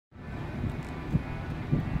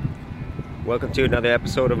Welcome to another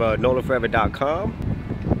episode of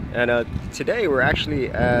NOLAforever.com. And today we're actually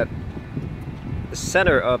at the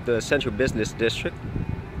center of the Central Business District,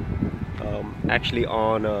 actually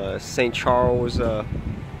on St. Charles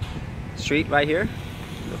Street right here,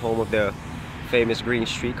 the home of the famous green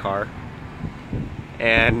streetcar.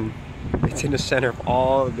 And it's in the center of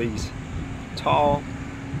all of these tall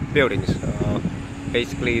buildings,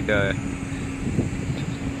 basically the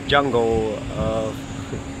jungle of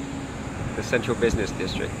the Central Business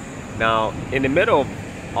District. Now, in the middle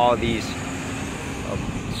of all these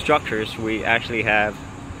structures, we actually have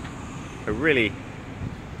a really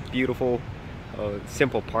beautiful,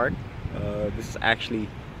 simple park. This is actually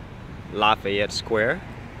Lafayette Square,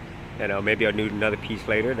 and maybe I'll do another piece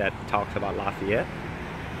later that talks about Lafayette.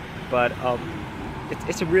 But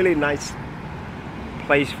it's a really nice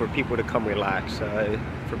place for people to come relax.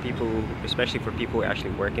 For people, especially for people who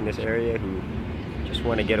actually work in this area, who just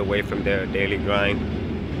want to get away from their daily grind.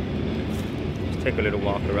 Just take a little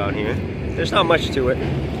walk around here. There's not much to it.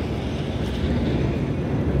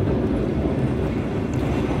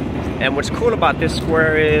 And what's cool about this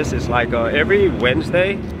square is like every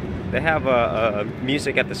Wednesday they have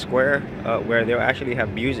music at the square, where they'll actually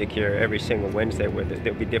have music here every single Wednesday, where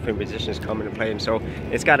there'll be different musicians coming and playing. So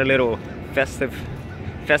it's got a little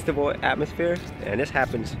festival atmosphere, and this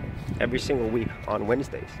happens every single week on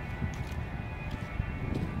Wednesdays.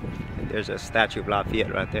 And there's a statue of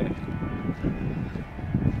Lafayette right there.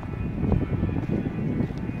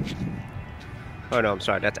 Oh no, I'm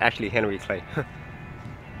sorry, that's actually Henry Clay.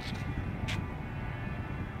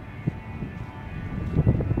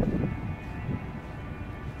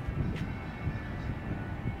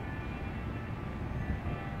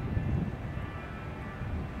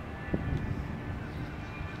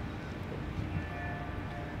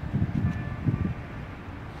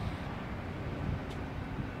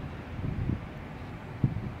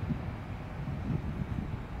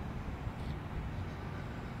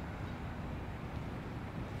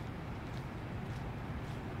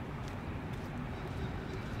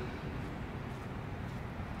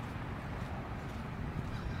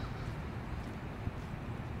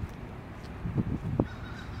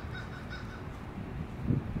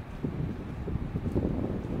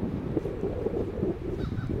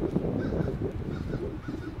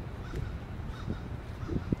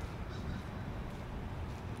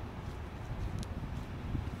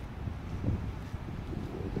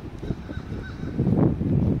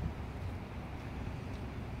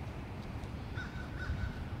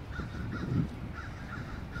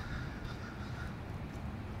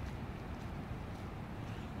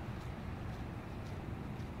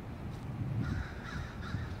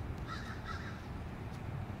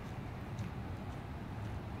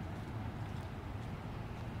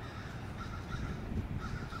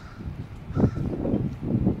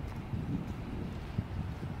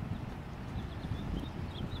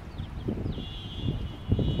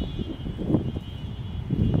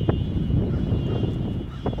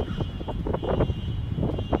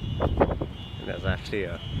 There's actually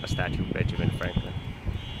a statue of Benjamin Franklin.